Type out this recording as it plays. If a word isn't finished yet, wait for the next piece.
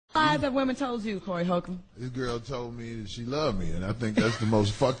Lies that women told you, Corey Holcomb. This girl told me that she loved me, and I think that's the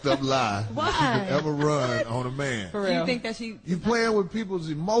most fucked up lie Why? that you could ever run on a man. For real. You think that she... You playing with people's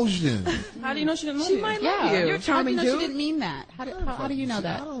emotions. How do you know she didn't love you? She might love you. You're charming, How do you know dude. she didn't mean that? How do you know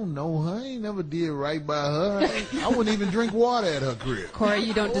that? I don't know her. I ain't never did right by her. I wouldn't even drink water at her crib. Corey,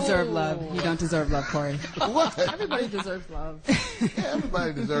 you don't deserve love. You don't deserve love, Corey. What? Everybody deserves love. Yeah,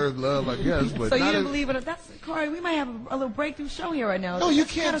 everybody deserves love, I guess. But so you didn't believe it? That's Corey. We might have a little breakthrough show here right now. No, you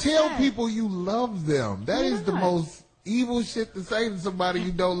can't tell people you love them. That is the most evil shit to say to somebody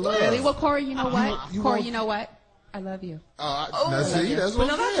you don't love. Really? Well, Corey, you know what? Corey, you know what? I love you. Now see, that's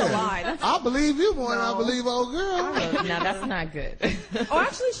what I'm saying. That's a lie. I believe you more than I believe old girl. Now that's not good. Oh,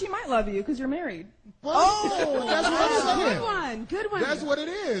 actually, she might love you because you're married. Oh, that's what I'm saying. Good one. Good one. That's what it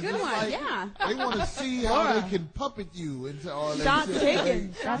is. Good It's one. like Yeah. They want to see how they can puppet you into all that Stop shit.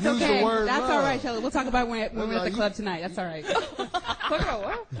 taking. That's Use okay. the word That's love. all right, Shelly. We'll talk about when we're at the club tonight. That's all right.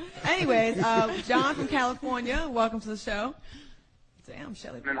 Anyways, John from California, welcome to the show. Damn,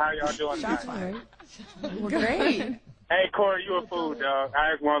 Shelly. And how y'all doing Shots tonight? fired. We're great. Hey, Corey, you a fool, dog.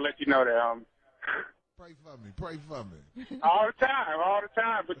 I just want to let you know that. Pray for me. Pray for me. All the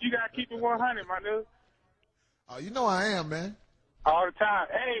time. But you got to keep it 100, my dude. Oh, you know I am, man. All the time.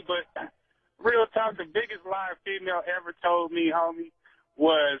 Hey, but real talk, the biggest lie a female ever told me, homie,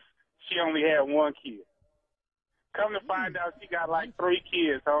 was she only had one kid. Come to find out she got like 3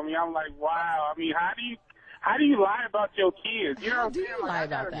 kids, homie. I'm like, wow. I mean, how do you lie about your kids? You know what I'm saying? You lie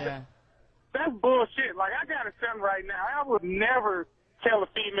about that? That's bullshit. Like, I got a son right now. I would never tell a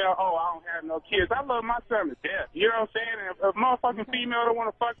female, oh, I don't have no kids. I love my son to death. You know what I'm saying? And if a motherfucking female don't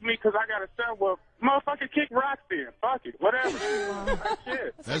want to fuck me because I got a son, well, motherfucking kick rocks then. Fuck it. Whatever.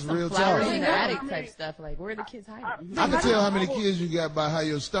 Shit. That's real Flowers talk. in the attic type stuff. Like, where are the kids hiding? I can tell how many kids you got by how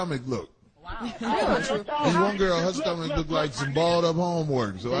your stomach look. Wow. There's one girl, her stomach looked like some balled up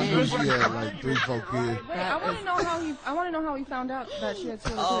homework, so I knew she had like 3, 4 kids. Wait, I want to know how he found out that she had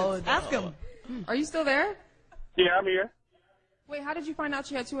 2 other kids. Ask him. Are you still there? Yeah, I'm here. Wait, how did you find out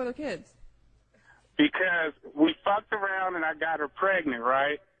she had 2 other kids? Because we fucked around and I got her pregnant,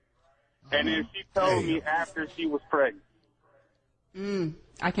 right? And then she told me after she was pregnant.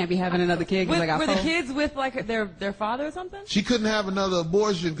 I can't be having another kid because I got Were the 4. kids with like their father or something? She couldn't have another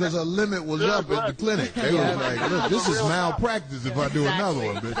abortion because her limit was up at the clinic. They was like, look, this is malpractice if I do another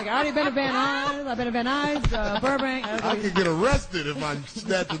one, bitch. Like, I already been to Van Nuys, I've been to Van Nuys, Burbank. I could get arrested if I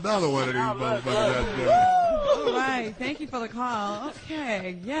snatch another one of these motherfuckers. All right, thank you for the call.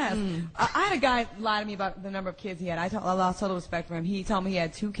 Okay, yes. I had a guy lie to me about the number of kids he had. I lost total respect for him. He told me he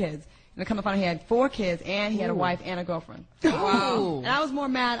had 2 kids. And to come to find out he had 4 kids, and he had a wife and a girlfriend. Wow. And I was more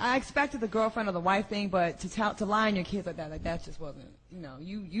mad. I expected the girlfriend or the wife thing, but to lie on your kids like that just wasn't,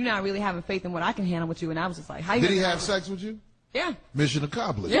 you not really having faith in what I can handle with you. And I was just like, how you Did he have sex with you? Yeah. Mission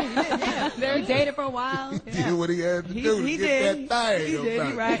accomplished. Yeah, he did, yeah. They were dated for a while. He did what he had to do to He get did. that thing. He did,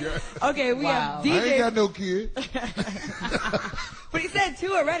 you're right. Okay, we have I DJ. ain't got no kids. But he said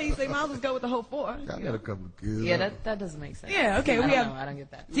 2 already, so you might as well go with the whole 4. I got a couple of kids. Yeah, that doesn't make sense. Yeah, okay, we have I don't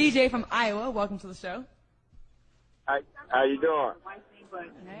get that. DJ from Iowa. Welcome to the show. How you doing?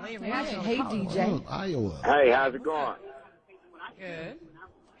 Hey, DJ. Oh, Iowa. Hey, how's it going? Good.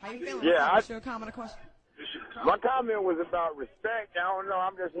 How you feeling? Yeah, What's your comment or question? My comment was about respect. I don't know.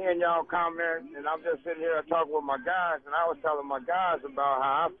 I'm just hearing y'all comment, and I'm just sitting here talking with my guys, and I was telling my guys about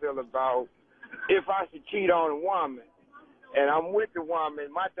how I feel about if I should cheat on a woman. And I'm with the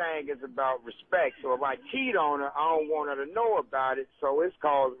woman. My thing is about respect. So if I cheat on her, I don't want her to know about it. So it's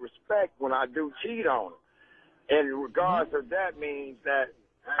called respect when I do cheat on her. And regardless of that means that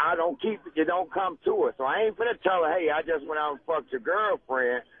I don't keep it. You don't come to her. So I ain't finna tell her, hey, I just went out and fucked your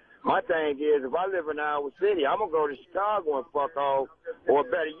girlfriend. My thing is, if I live in Iowa City, I'm going to go to Chicago and fuck off. Or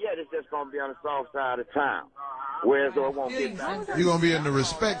better yet, it's just going to be on the south side of town. Whereas it won't get back. You're going to be in the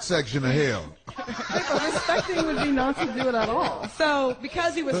respect section of hell. Respecting would be not to do it at all. So,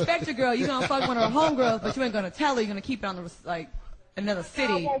 because you respect your girl, you're going to fuck one of her homegirls, but you ain't going to tell her. You're going to keep it on the, another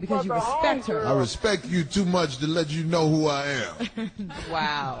city because you respect her. I respect you too much to let you know who I am.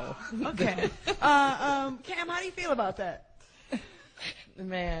 Wow. Okay. Cam, how do you feel about that?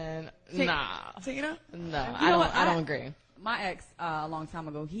 Man, nah. Tina? No, I don't agree. My ex, a long time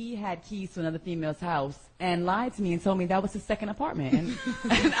ago, he had keys to another female's house and lied to me and told me that was his second apartment. And,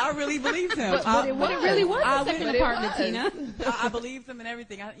 and I really believed him. But it really was I his second would- apartment, Tina. I believed him and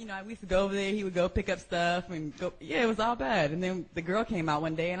everything. We used to go over there. He would go pick up stuff and go. Yeah, it was all bad. And then the girl came out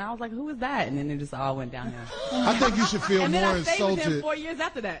one day, and I was like, "Who is that?" And then it just all went downhill. I think you should feel And then more I stayed with him insulted. 4 years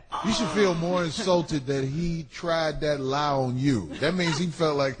after that. You should feel more insulted that he tried that lie on you. That means he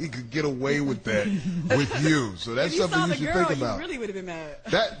felt like he could get away with that with you. So that's If you something saw you the should girl, think you about. really would have been mad.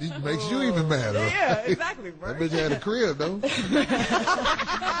 That makes you even madder. Yeah, exactly. That bitch had a crib, though.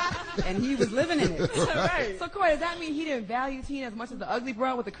 And he was living in it. Right. So, Corey, does that mean he didn't value Tina as much as the ugly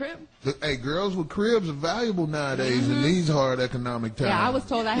bro with the crib? Hey, girls with cribs are valuable nowadays in these hard economic times. Yeah, I was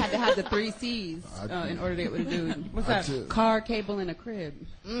told I had to have the 3 C's in order to get with a dude. What's that? Car, cable, and a crib.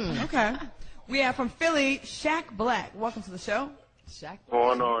 Okay. We have from Philly, Shaq Black. Welcome to the show. Shaq.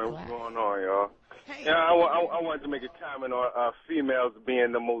 What's going on, y'all? Hey. Yeah, I wanted to make a comment on females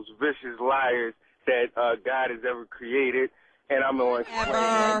being the most vicious liars that God has ever created. And I'm going to explain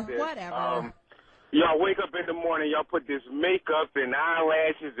like this. Whatever. Y'all wake up in the morning, y'all put this makeup and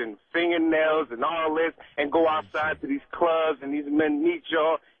eyelashes and fingernails and all this and go outside to these clubs and these men meet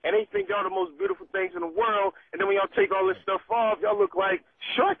y'all and they think y'all the most beautiful things in the world, and then when y'all take all this stuff off, y'all look like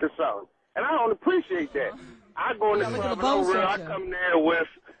Shrek or something. And I don't appreciate that. I go in the club and I come there with,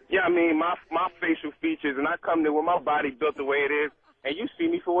 my facial features, and I come there with my body built the way it is, and you see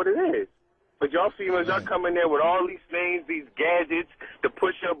me for what it is. But y'all females, y'all come in there with all these things, these gadgets, the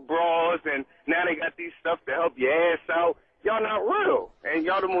push-up bras, and now they got these stuff to help your ass out. Y'all not real, and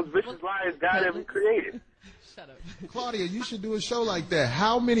y'all the most vicious liars God ever created. Shut up. Claudia, you should do a show like that.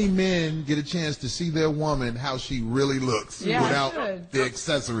 How many men get a chance to see their woman how she really looks without the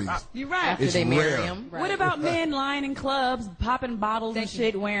accessories? You're right. After It's they marry rare. him. What about men lying in clubs, popping bottles and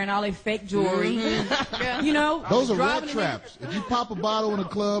shit, wearing all their fake jewelry? Yeah. You know, Those are rat driving them traps. If you pop a bottle in a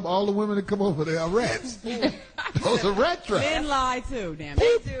club, all the women that come over there are rats. Those are rat traps. Men lie too, damn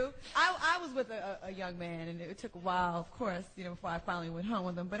it. They do. I was with a young man, and it took a while, of course, before I finally went home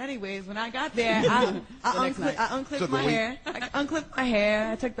with him. But anyways, when I got there, I unclipped my hair. I unclipped my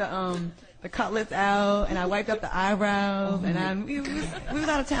hair. I took the cutlets out, and I wiped up the eyebrows, and we was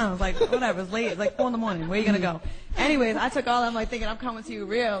out of town. It was like, whatever, it's late. It's like 4 in the morning. Where you going to go? Anyways, I took all that, I'm like thinking I'm coming to you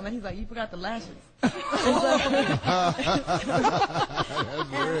real. And then he's like, you forgot the lashes. That's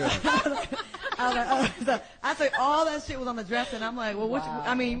real. I took all that shit was on the dresser, and I'm like, well,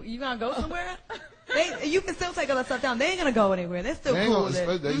 you gonna go somewhere? You can still take all that stuff down. They ain't gonna go anywhere. They're still cool with it.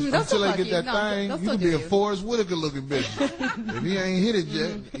 Until they get that thing, you can be a Forrest Whitaker looking bitch. If he ain't hit it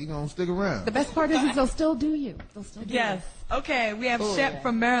yet, he gonna stick around. The best part is they'll still do you. They'll still do Yes. Okay, we have Shep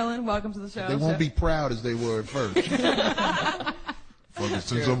from Maryland. Welcome to the show. They won't be proud as they were at first.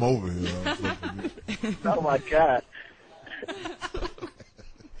 Since I'm over here. Oh, my God.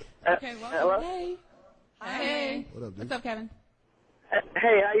 Okay, well, Hello? hey. Hey. What up, dude? What's up, Kevin?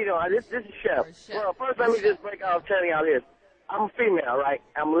 Hey, how you doing? This is Chef. Well, first let me just break off telling y'all this. I'm a female, right?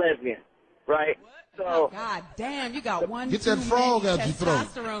 I'm lesbian, right? So, God damn, you got one. Get that frog out your throat.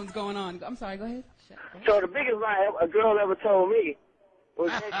 Testosterone's going on. I'm sorry, go ahead. so the biggest lie a girl ever told me was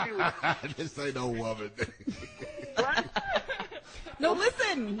that you. This ain't no woman. What? No,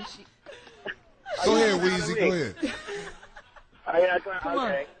 listen. Go ahead, Weezy. Go ahead. Oh, yeah,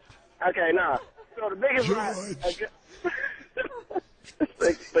 okay. Okay, nah. So the biggest lie.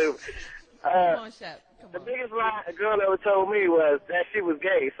 Come on, Shep. The biggest lie a girl ever told me was that she was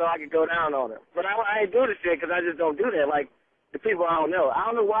gay, so I could go down on her. But I ain't do the shit because I just don't do that. Like the people I don't know. I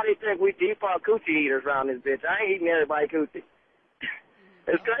don't know why they think we default coochie eaters around this bitch. I ain't eating everybody coochie.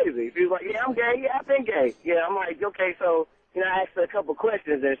 It's crazy. She was like, yeah, I'm gay. Yeah, I've been gay. Yeah, I'm like, okay, so I asked her a couple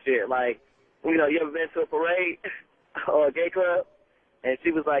questions and shit. Like, you ever been to a parade or a gay club? And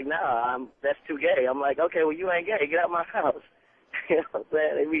she was like, nah, that's too gay. I'm like, okay, well, you ain't gay. Get out my house. You know what I'm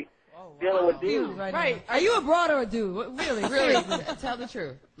saying? They be dealing with dudes. Right. Are you a broad or a dude? Really? Tell the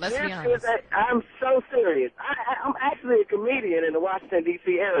truth. Let's Yes, be honest. I'm so serious. I'm actually a comedian in the Washington,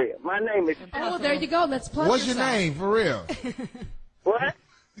 D.C. area. My name is... Oh, there you go. Let's plug What's your yourself. name, for real? What?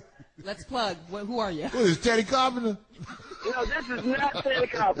 Let's plug. Who are you? What is Teddy Carpenter? This is not Teddy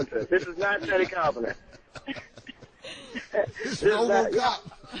Carpenter. This is not Teddy Carpenter. It's RoboCop.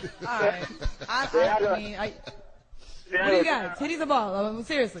 All right. What do you got? Titties or balls?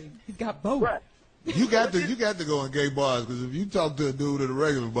 Seriously, he's got both. Right. You got to go in gay bars because if you talk to a dude at a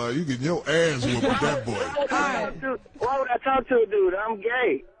regular bar, you get your ass whooped with that boy. Why would I talk to a dude? I'm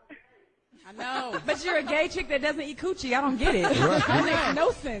gay. I know. But you're a gay chick that doesn't eat coochie. I don't get it. That makes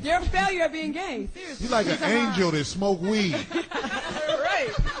no sense. You're a failure at being gay. Seriously. You like an angel that smoke weed.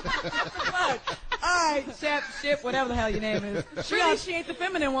 Right. Look. All right, Shep, whatever the hell your name is. Surely she ain't the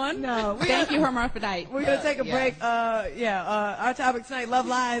feminine one. No. Thank you, hermaphrodite. We're going to take a break. Our topic tonight, love,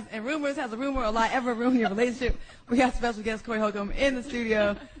 lies, and rumors. Has a rumor or lie ever ruined your relationship? We got special guest Corey Holcomb in the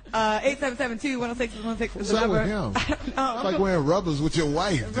studio. 877-2-106-106 is What's the up number. with him? I don't know. It's like wearing rubbers with your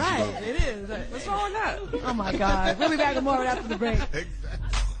wife. Right, it is. What's wrong with that? Oh, my God. We'll be back with more right after the break.